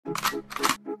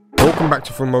Welcome back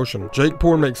to Full Motion. Jake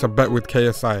Paul makes a bet with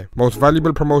KSI. Most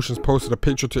Valuable Promotions posted a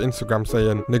picture to Instagram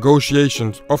saying,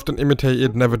 negotiations, often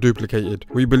imitated, never duplicated.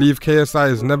 We believe KSI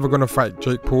is never gonna fight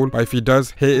Jake Paul, but if he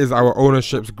does, here is our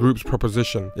ownership's group's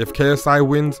proposition. If KSI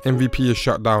wins, MVP is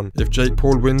shut down. If Jake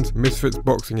Paul wins, Misfits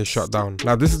Boxing is shut down.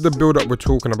 Now this is the build up we're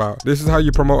talking about. This is how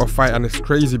you promote a fight, and it's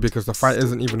crazy because the fight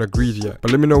isn't even agreed yet. But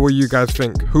let me know what you guys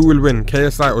think. Who will win,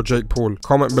 KSI or Jake Paul?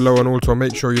 Comment below, and also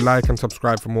make sure you like and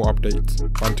subscribe for more updates.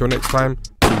 Until next time,